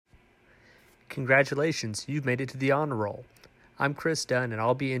Congratulations, you've made it to the honor roll. I'm Chris Dunn, and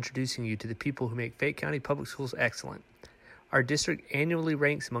I'll be introducing you to the people who make Fayette County Public Schools excellent. Our district annually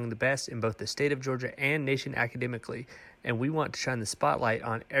ranks among the best in both the state of Georgia and nation academically, and we want to shine the spotlight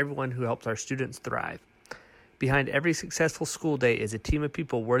on everyone who helps our students thrive. Behind every successful school day is a team of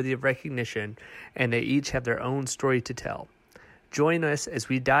people worthy of recognition, and they each have their own story to tell. Join us as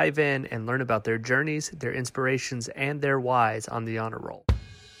we dive in and learn about their journeys, their inspirations, and their whys on the honor roll.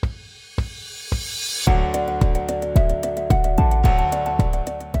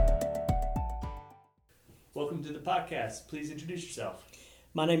 Welcome to the podcast. Please introduce yourself.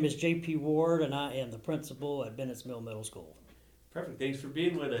 My name is J.P. Ward, and I am the principal at Bennett's Middle School. Perfect. Thanks for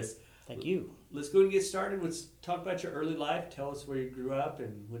being with us. Thank you. Let's go and get started. Let's talk about your early life. Tell us where you grew up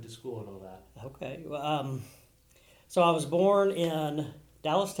and went to school and all that. Okay. Well, so I was born in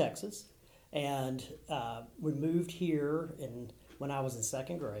Dallas, Texas, and we moved here when I was in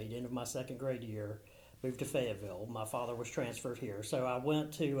second grade, end of my second grade year, moved to Fayetteville. My father was transferred here. So I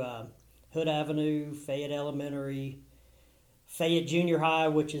went to Hood Avenue, Fayette Elementary, Fayette Junior High,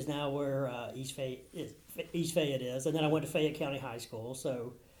 which is now where East Fayette is, and then I went to Fayette County High School.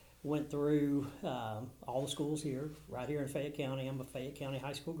 So went through all the schools here, right here in Fayette County. I'm a Fayette County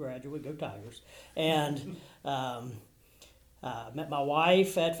High School graduate. Go Tigers! And met my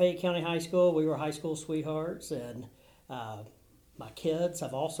wife at Fayette County High School. We were high school sweethearts, and my kids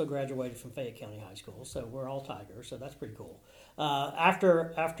have also graduated from Fayette County High School, so we're all Tigers, so that's pretty cool.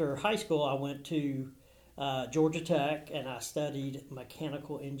 After high school, I went to Georgia Tech, and I studied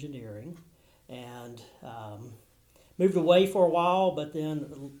mechanical engineering, and moved away for a while, but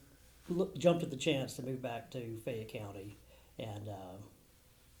then jumped at the chance to move back to Fayette County and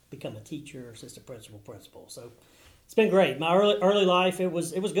become a teacher, assistant principal. So it's been great. My early life, it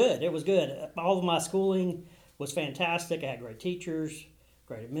was good. It was good. All of my schooling was fantastic. I had great teachers,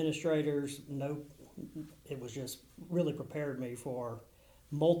 great administrators. It was just really prepared me for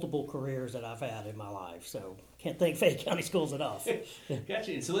multiple careers that I've had in my life. So can't thank Fayette County Schools enough.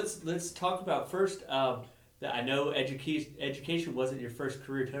 Gotcha. And so let's talk about first. I know education wasn't your first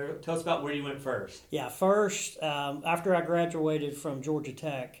career. Tell us about where you went first. Yeah, first after I graduated from Georgia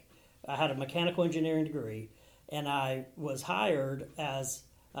Tech, I had a mechanical engineering degree, and I was hired as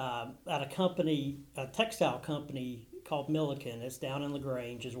at a textile company called Milliken. It's down in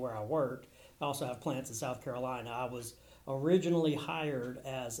LaGrange, is where I worked. I also have plants in South Carolina. I was originally hired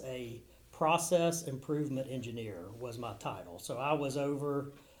as a process improvement engineer was my title. So I was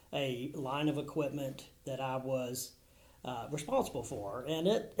over a line of equipment that I was responsible for. And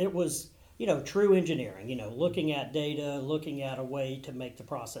it was, true engineering, looking at data, looking at a way to make the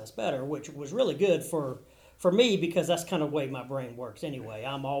process better, which was really good for me because that's kind of the way my brain works anyway.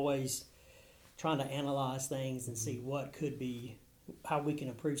 I'm always trying to analyze things and see what could be, how we can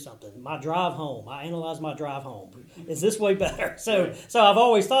improve something. My drive home, I analyze my drive home. Is this way better? So I've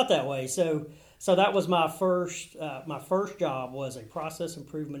always thought that way. So that was my first job was a process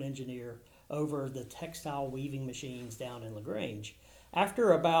improvement engineer over the textile weaving machines down in LaGrange.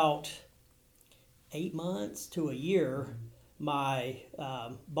 After about 8 months to a year, my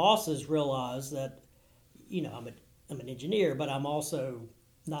bosses realized that, I'm an engineer, but I'm also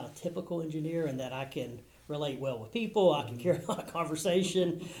not a typical engineer, and that I can relate well with people. I can carry on a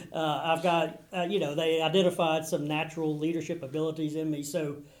conversation. I've got, they identified some natural leadership abilities in me.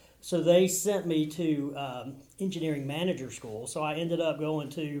 So they sent me to engineering manager school. So I ended up going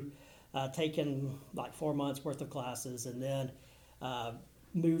to taking like 4 months worth of classes, and then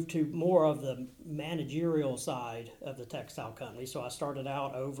moved to more of the managerial side of the textile company. So I started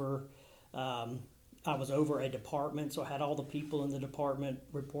out I was over a department, so I had all the people in the department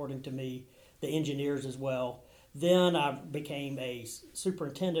reporting to me, the engineers as well. Then I became a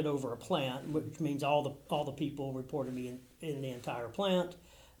superintendent over a plant, which means all the people reported me in the entire plant.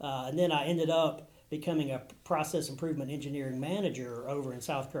 And then I ended up becoming a process improvement engineering manager over in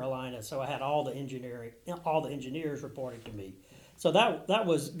South Carolina. So I had all the engineers reporting to me. So that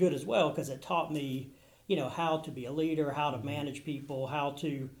was good as well because it taught me, how to be a leader, how to manage people, how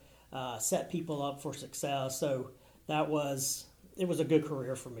to set people up for success. So it was a good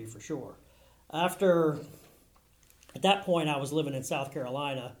career for me for sure. At that point, I was living in South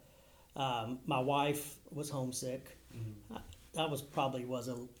Carolina. My wife was homesick. Mm-hmm. I was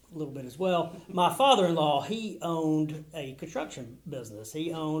a little bit as well. My father-in-law, he owned a construction business.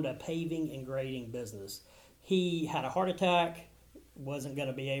 He owned a paving and grading business. He had a heart attack, wasn't going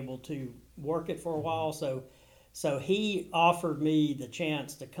to be able to work it for a while, so he offered me the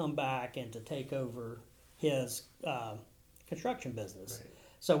chance to come back and to take over his construction business. Right.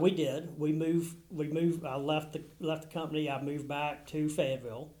 So we did. We moved. I left the company. I moved back to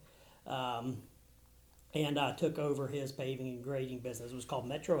Fayetteville. And I took over his paving and grading business. It was called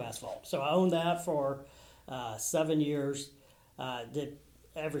Metro Asphalt. So I owned that for 7 years. Did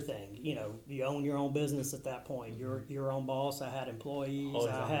everything. You own your own business at that point. You're your own boss. I had employees.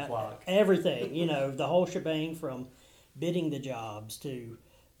 Always I on the had clock. everything. The whole shebang, from bidding the jobs to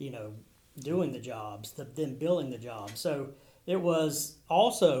doing the jobs, then billing the jobs. So it was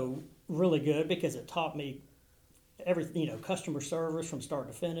also really good because it taught me everything. Customer service from start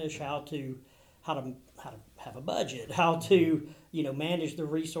to finish, how to have a budget, how to manage the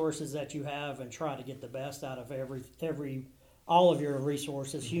resources that you have and try to get the best out of all of your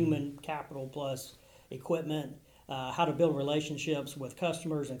resources, human capital plus equipment, how to build relationships with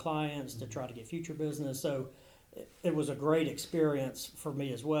customers and clients to try to get future business. So it was a great experience for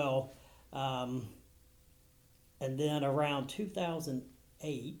me as well. And then around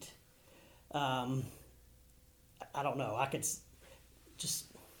 2008, I don't know, I could just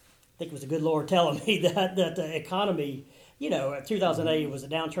think it was the good Lord telling me that the economy, 2008 was a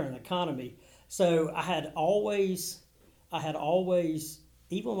downturn in the economy. So I had always,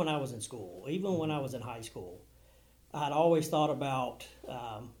 even when I was in school, even when I was in high school, I had always thought about,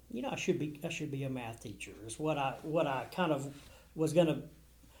 I should be a math teacher. Is what I kind of was gonna,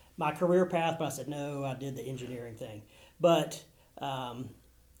 my career path. But I said no. I did the engineering thing. But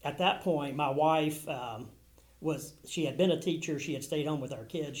at that point, my wife she had been a teacher. She had stayed home with our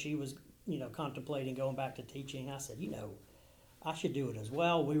kids. She was contemplating going back to teaching. I said, I should do it as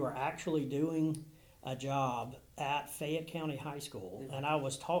well. We were actually doing a job at Fayette County High School, and I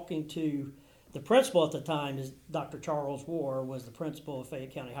was talking to the principal at the time. Is Dr. Charles War was the principal of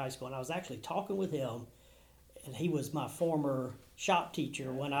Fayette County High School, and I was actually talking with him, and he was my former shop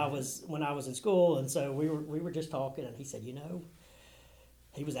teacher when I was in school, and so we were just talking, and he said,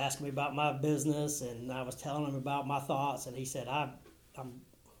 he was asking me about my business, and I was telling him about my thoughts, and he said, I'm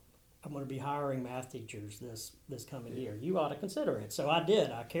going to be hiring math teachers this coming year. You ought to consider it. So I did.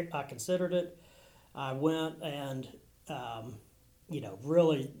 I considered it. I went and,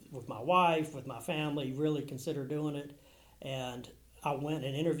 really with my wife, with my family, really considered doing it. And I went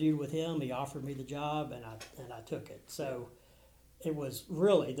and interviewed with him. He offered me the job, and I took it. So it was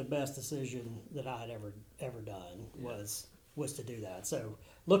really the best decision that I had ever done was to do that. So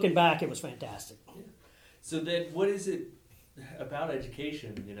looking back, it was fantastic. Yeah. So then, what is it about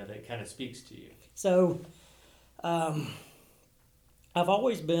education, that kind of speaks to you? So, I've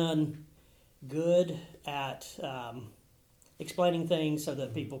always been good at explaining things so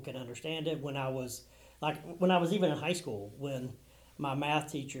that people can understand it. When I was even in high school, when my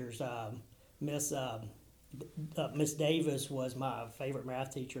math teachers, Miss Davis was my favorite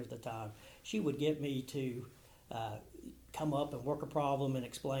math teacher at the time. She would get me to come up and work a problem and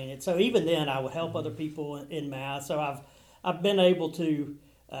explain it. So even then, I would help other people in math. So I've been able to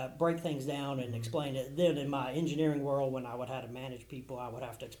break things down and explain it. Then in my engineering world, when I would have to manage people, I would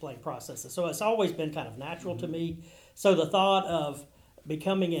have to explain processes. So it's always been kind of natural to me. So the thought of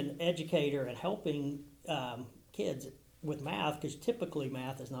becoming an educator and helping kids with math, because typically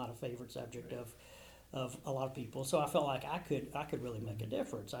math is not a favorite subject of a lot of people. So I felt like I could really make a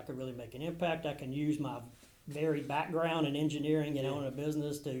difference. I could really make an impact. I can use my varied background in engineering and owning a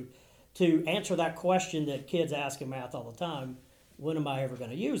business to answer that question that kids ask in math all the time. When am I ever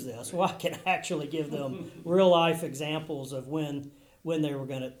going to use this? Well, I can actually give them real life examples of when they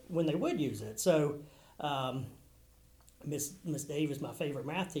would use it. So Miss Davis, my favorite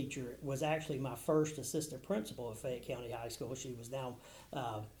math teacher, was actually my first assistant principal at Fayette County High School. She was now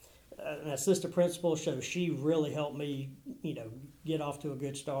an assistant principal, so she really helped me, get off to a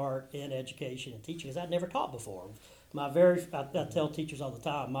good start in education and teaching, because I'd never taught before. I tell teachers all the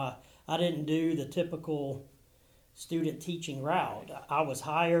time, I didn't do the typical student teaching route. I was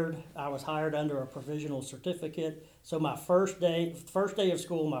hired under a provisional certificate. So my first day of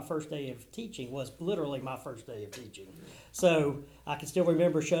school, my first day of teaching was literally my first day of teaching. So I can still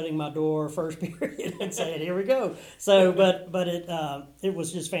remember shutting my door first period and saying, "Here we go." So, but it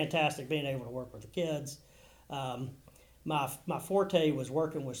was just fantastic being able to work with the kids. My forte was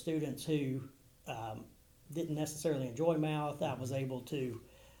working with students who didn't necessarily enjoy math. I was able to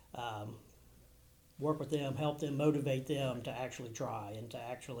work with them, help them, motivate them to actually try and to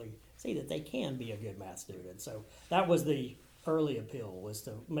actually see that they can be a good math student. So that was the early appeal, was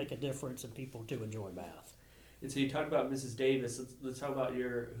to make a difference in people to enjoy math. And so you talked about Mrs. Davis. Let's talk about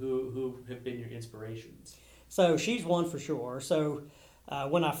who have been your inspirations. So she's one for sure. So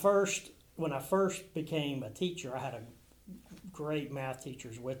when I first became a teacher, I had a great math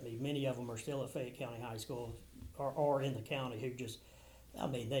teachers with me. Many of them are still at Fayette County High School or in the county, who just,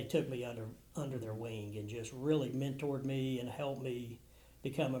 they took me under their wing and just really mentored me and helped me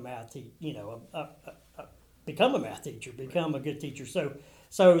become a math teacher, become a math teacher, become a good teacher. So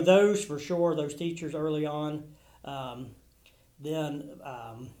those for sure, those teachers early on. Then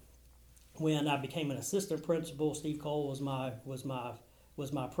when I became an assistant principal, Steve Cole was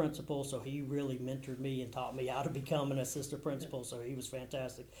my principal, so he really mentored me and taught me how to become an assistant principal. So he was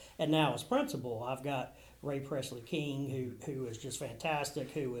fantastic. And now as principal, I've got Ray Presley King, who is just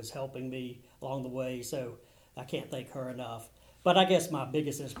fantastic, who is helping me along the way. So I can't thank her enough. But I guess my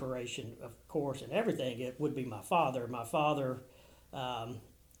biggest inspiration, of course, in everything, it would be my father. My father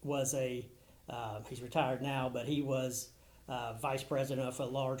was he's retired now, but he was vice president of a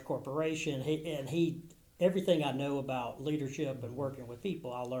large corporation. Everything I know about leadership and working with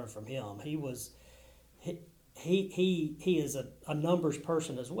people, I learned from him. He is a numbers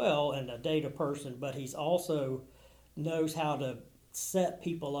person as well and a data person, but he's also knows how to set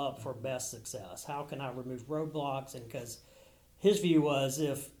people up for best success. How can I remove roadblocks? And because his view was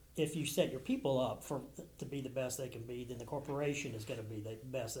if you set your people up to be the best they can be, then the corporation is going to be the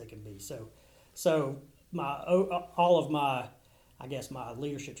best they can be. So all of my, I guess, my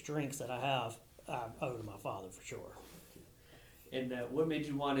leadership strengths that I have, I owe to my father for sure. And what made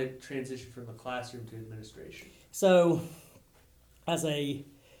you want to transition from the classroom to administration? So, as a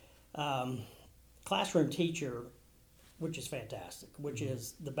classroom teacher, which is fantastic, which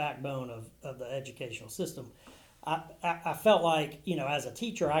is the backbone of the educational system, I felt like, as a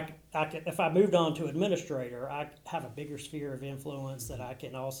teacher, if I moved on to administrator, I have a bigger sphere of influence that I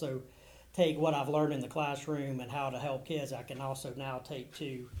can also take what I've learned in the classroom and how to help kids. I can also now take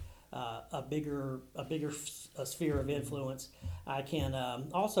to a bigger sphere of influence. I can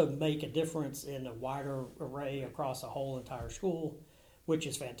also make a difference in a wider array across a whole entire school, which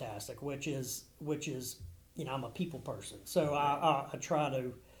is fantastic. Which is I'm a people person, so I try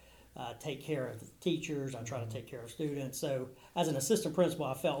to take care of the teachers. I try to take care of students. So as an assistant principal,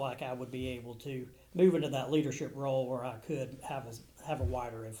 I felt like I would be able to move into that leadership role where I could have a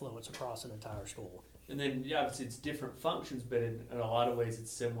wider influence across an entire school. And then, obviously, it's different functions, but in a lot of ways,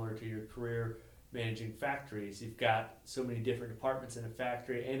 it's similar to your career managing factories. You've got so many different departments in a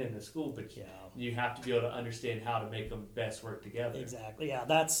factory and in a school, but you have to be able to understand how to make them best work together. Exactly. Yeah,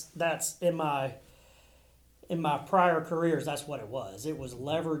 that's in my prior careers. That's what it was. It was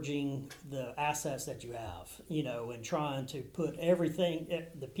leveraging the assets that you have, and trying to put everything,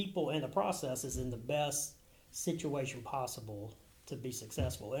 the people and the processes, in the best situation possible to be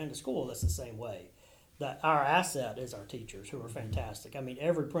successful. And in the school, that's the same way. That our asset is our teachers, who are fantastic. I mean,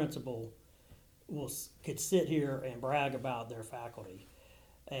 every principal could sit here and brag about their faculty,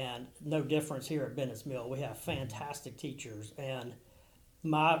 and no difference here at Bennett's Mill. We have fantastic teachers, and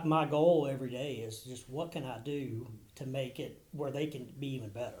my goal every day is just what can I do to make it where they can be even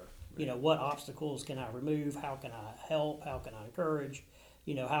better. What obstacles can I remove? How can I help? How can I encourage?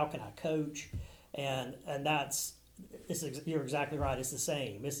 How can I coach? And you're exactly right. It's the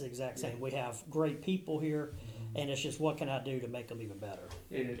same. It's the exact same. We have great people here, and it's just what can I do to make them even better.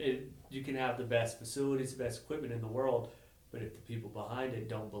 You can have the best facilities, the best equipment in the world, but if the people behind it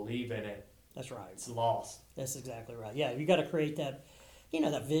don't believe in it, that's right. It's lost. That's exactly right. Yeah, you got to create that,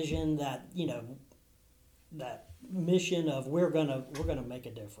 that vision, that that mission of we're gonna make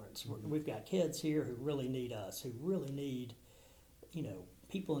a difference. We've got kids here who really need us, who really need,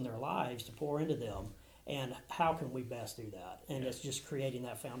 people in their lives to pour into them. And how can we best do that? And it's just creating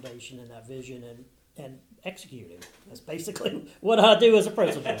that foundation and that vision and executing. That's basically what I do as a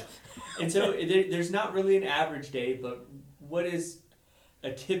principal. And so there's not really an average day, but what is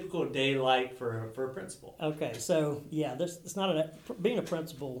a typical day like for a principal? Okay, so it's not being a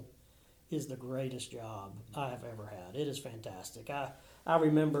principal is the greatest job I have ever had. It is fantastic. I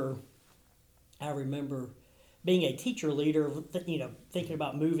remember being a teacher leader, thinking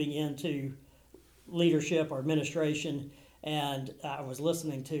about moving into leadership or administration, and I was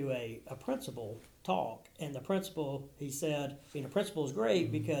listening to a principal talk, and the principal, he said, being a principal is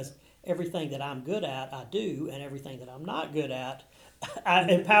great because everything that I'm good at, I do, and everything that I'm not good at, I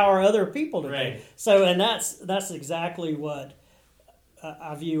empower other people to do. So, and that's exactly what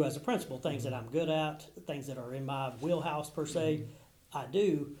I view as a principal. Things that I'm good at, things that are in my wheelhouse per se, I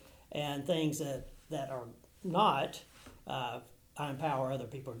do, and things that are not, I empower other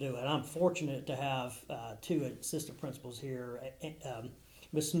people to do it. I'm fortunate to have two assistant principals here,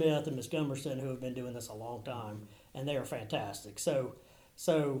 Ms. Smith and Ms. Gummerson, who have been doing this a long time, and they are fantastic.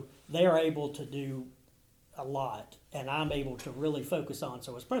 So they are able to do a lot, and I'm able to really focus on.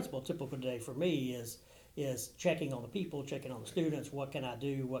 So as principal, a typical day for me is checking on the people, checking on the students. What can I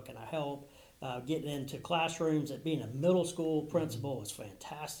do? What can I help? Getting into classrooms. Being a middle school principal is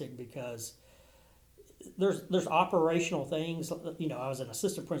fantastic because there's operational things. I was an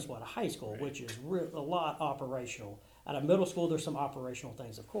assistant principal at a high school, which is a lot operational. At a middle school, there's some operational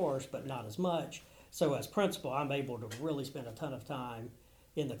things, of course, but not as much. So as principal, I'm able to really spend a ton of time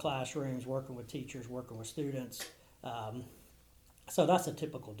in the classrooms, working with teachers, working with students. So that's a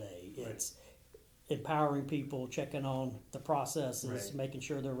typical day. It's empowering people, checking on the processes, making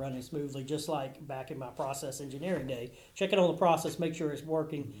sure they're running smoothly, just like back in my process engineering day, checking on the process, make sure it's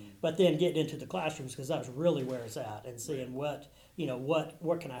working, but then getting into the classrooms, because that's really where it's at, and seeing what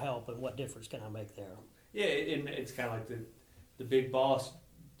can I help and what difference can I make there. Yeah, and it's kind of like the big boss.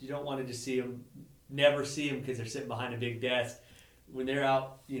 You don't want to just never see them because they're sitting behind a big desk. When they're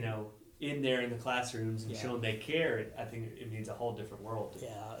out, in there in the classrooms and showing they care, I think it means a whole different world.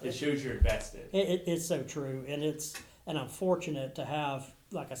 Yeah, it shows you're invested. It's so true, and I'm fortunate to have,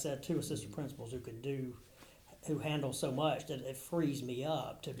 like I said, 2 assistant principals who handle so much that it frees me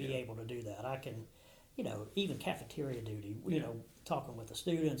up to be able to do that. I can, even cafeteria duty. Talking with the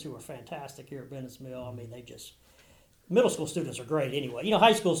students who are fantastic here at Bennett's Mill. I mean, middle school students are great anyway.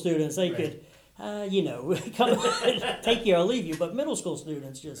 High school students they could, come take you or leave you, but middle school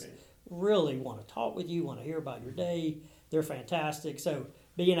students just really want to talk with you, want to hear about your day. They're fantastic. So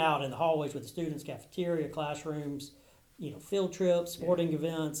being out in the hallways with the students, cafeteria, classrooms, field trips, sporting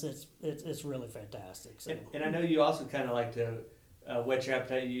events, it's really fantastic. So. And I know you also kind of like to whet your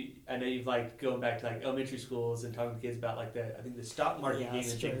appetite. I know you've liked going back to like elementary schools and talking to kids about like the stock market game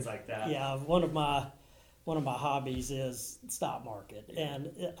and things like that. Yeah, one of my hobbies is stock market, and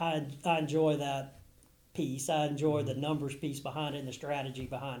I enjoy that piece. I enjoy the numbers piece behind it and the strategy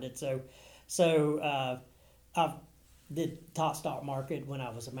behind it. So I did taught stock market when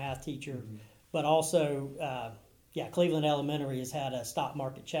I was a math teacher, but also Cleveland Elementary has had a stock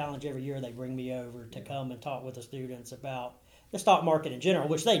market challenge every year. They bring me over to come and talk with the students about the stock market in general,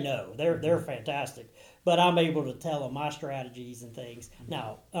 which they know. They're fantastic. But I'm able to tell them my strategies and things.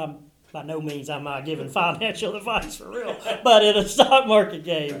 Now, by no means am I giving financial advice for real, but in a stock market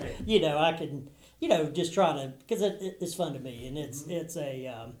game, I can, just try to, because it's fun to me, and it's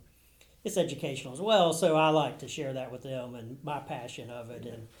educational as well. So I like to share that with them and my passion of it,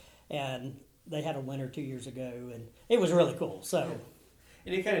 and they had a winner 2 years ago, and it was really cool. So,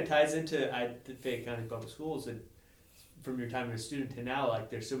 and it kind of ties into the Fayette County Public Schools, and from your time as a student to now,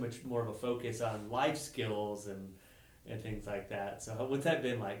 like there's so much more of a focus on life skills and things like that. So what's that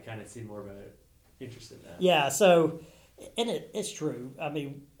been like, kind of see more of an interest in that? Yeah, so, and it's true. I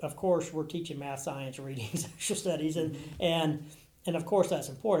mean, of course, we're teaching math, science, reading, social studies, and of course that's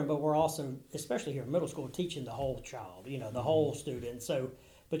important, but we're also, especially here in middle school, teaching the whole child, the whole student. So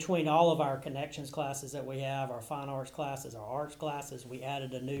between all of our connections classes that we have, our fine arts classes, our arts classes, we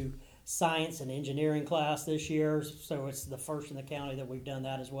added a new science and engineering class this year, so it's the first in the county that we've done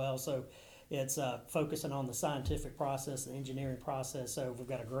that as well. So it's focusing on the scientific process, the engineering process. So we've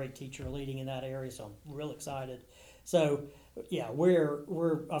got a great teacher leading in that area, so I'm real excited. So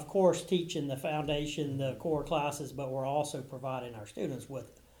we're of course teaching the foundation, the core classes, but we're also providing our students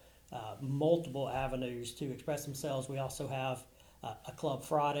with multiple avenues to express themselves. We also have a Club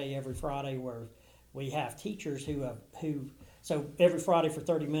Friday every Friday where we have teachers so every Friday for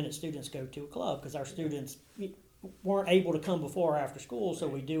 30 minutes, students go to a club, because our students weren't able to come before or after school, so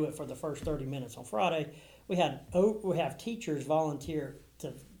we do it for the first 30 minutes on Friday. We have teachers volunteer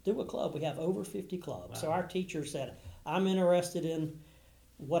to do a club. We have over 50 clubs. Wow. So our teachers said, I'm interested in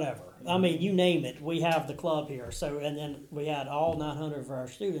whatever. I mean, you name it, we have the club here. So, and then we had all 900 of our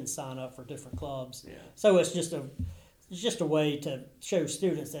students sign up for different clubs. Yeah. So it's just a way to show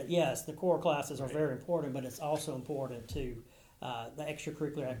students that, yes, the core classes are very important, but it's also important to the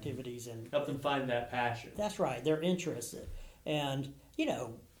extracurricular activities and help them find that passion. That's right. They're interested. And,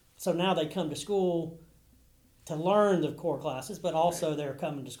 so now they come to school to learn the core classes, but also they're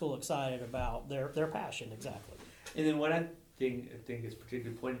coming to school excited about their passion. Exactly. And then what I think is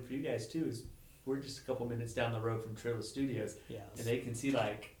particularly poignant for you guys too is we're just a couple minutes down the road from Trilla Studios. Yes. And they can see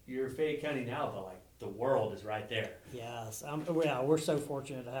like you're Fayette County now, but like the world is right there. Yes. We're so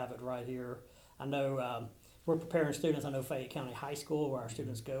fortunate to have it right here. I know we're preparing students. I know Fayette County High School, where our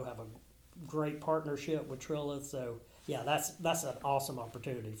students go, have a great partnership with Trilla. So, that's an awesome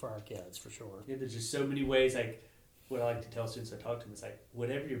opportunity for our kids, for sure. Yeah, there's just so many ways. Like, what I like to tell students I talk to them is like,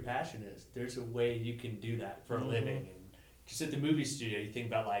 whatever your passion is, there's a way you can do that for a living. And just at the movie studio, you think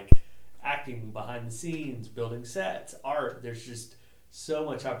about like acting behind the scenes, building sets, art. There's just so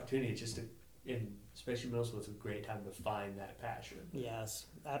much opportunity. It's just especially middle school, it's a great time to find that passion. Yes,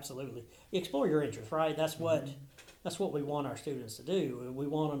 absolutely. Explore your interests, right? That's what we want our students to do. We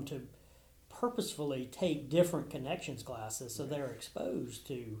want them to purposefully take different connections classes so they're exposed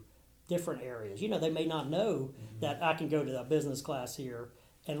to different areas. They may not know that I can go to a business class here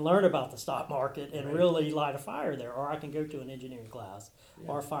and learn about the stock market and really light a fire there, or I can go to an engineering class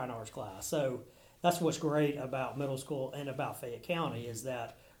or a fine arts class. So that's what's great about middle school and about Fayette County is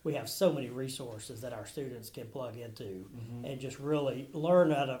that we have so many resources that our students can plug into and just really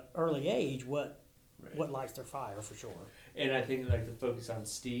learn at an early age what lights their fire for sure. And I think like the focus on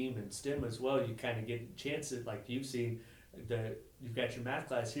STEAM and STEM as well, you kind of get chances like you've seen. You've got your math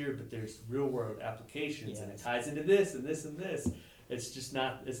class here, but there's real world applications, and it ties into this and this and this. It's just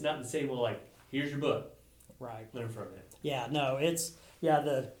not. It's not the same. Well, like here's your book, right? Learn from it. Yeah, no, it's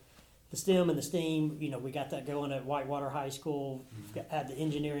the STEM and the STEAM. We got that going at Whitewater High School. We've had the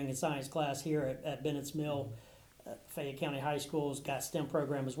engineering and science class here at Bennett's Mill. Fayette County High School's got STEM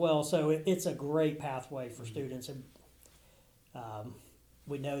program as well, so it's a great pathway for students, and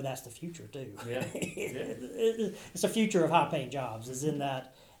we know that's the future too. Yeah. It's the future of high-paying jobs, is in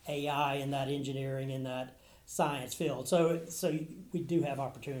that AI, in that engineering, in that science field. So we do have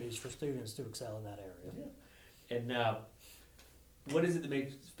opportunities for students to excel in that area. Yeah. And what is it that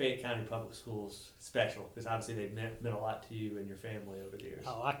makes Fayette County Public Schools special? Because obviously they've meant a lot to you and your family over the years.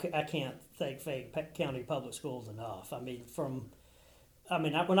 Oh, I can't thank Fayette County Public Schools enough.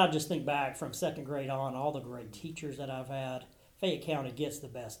 When I just think back from second grade on, all the great teachers that I've had, Fayette County gets the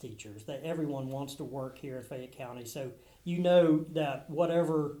best teachers. That everyone wants to work here at Fayette County. So that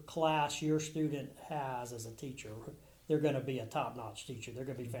whatever class your student has as a teacher, they're going to be a top-notch teacher. They're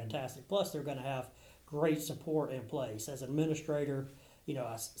going to be fantastic. Plus, they're going to have great support in place. As an administrator,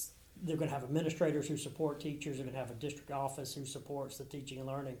 they're going to have administrators who support teachers. They're going to have a district office who supports the teaching and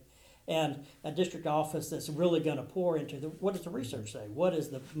learning. And a district office that's really going to pour into what does the research say? What is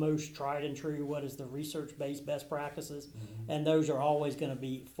the most tried and true? What is the research-based best practices? And those are always going to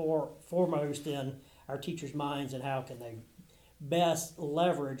be foremost in our teachers' minds, and how can they best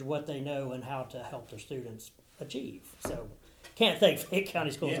leverage what they know and how to help their students achieve. So can't thank Fayette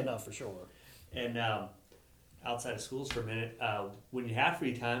County Schools enough for sure. And outside of schools for a minute, when you have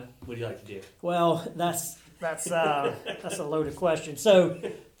free time, what do you like to do? Well, that's a loaded question. So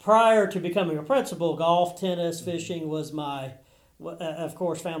prior to becoming a principal, golf, tennis, fishing was my, of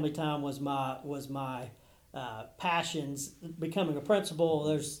course, family time was my passions. Becoming a principal,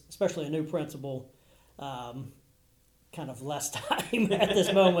 there's especially a new principal, kind of less time at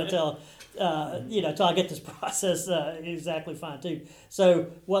this moment till I get this process exactly fine too.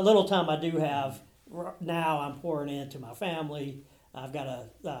 So what little time I do have now, I'm pouring into my family. I've got a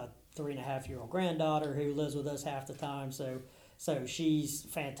 3.5-year-old granddaughter who lives with us half the time. So she's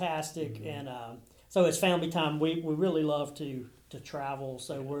fantastic, and so it's family time. We really love to travel.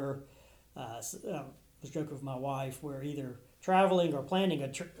 So we're I was joking with my wife. We're either traveling or planning a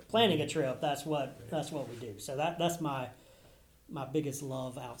trip. That's what we do. So that's my biggest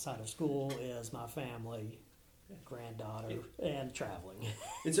love outside of school is my family, granddaughter, and traveling.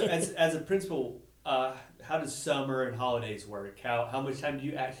 And so as a principal, how does summer and holidays work? How much time do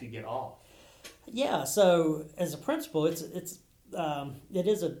you actually get off? Yeah, so as a principal, it is a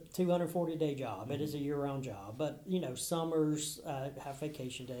 240-day job. It is a year-round job, but summers have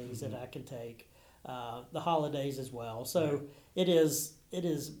vacation days that I can take, the holidays as well. So it is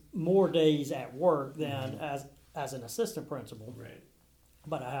more days at work than as an assistant principal. Right.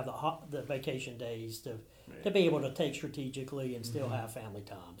 But I have the vacation days to be able to take strategically and still have family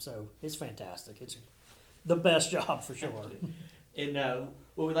time. So it's fantastic. It's the best job for sure. And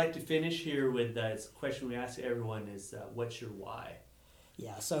what we'd like to finish here with is a question we ask everyone is, what's your why?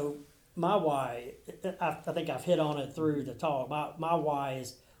 Yeah, so my why, I think I've hit on it through the talk. My why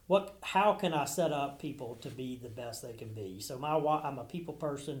is how can I set up people to be the best they can be? So my why, I'm a people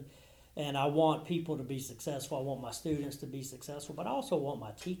person, and I want people to be successful. I want my students to be successful, but I also want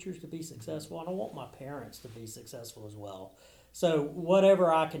my teachers to be successful, and I want my parents to be successful as well. So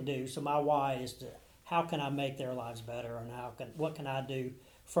whatever I can do. So my why is how can I make their lives better, and what can I do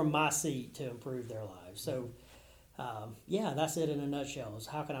from my seat to improve their lives? So that's it in a nutshell, is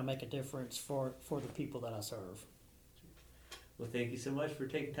how can I make a difference for the people that I serve. Well, thank you so much for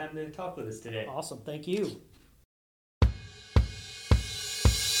taking time to talk with us today. Awesome. Thank you.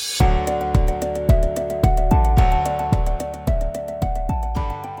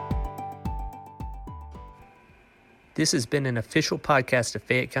 This has been an official podcast of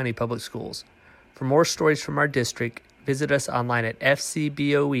Fayette County Public Schools. For more stories from our district, visit us online at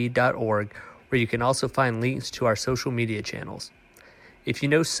fcboe.org, where you can also find links to our social media channels. If you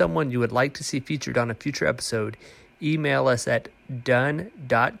know someone you would like to see featured on a future episode, email us at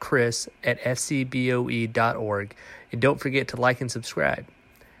dunn.chris@fcboe.org, and don't forget to like and subscribe.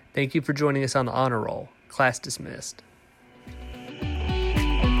 Thank you for joining us on the Honor Roll. Class dismissed.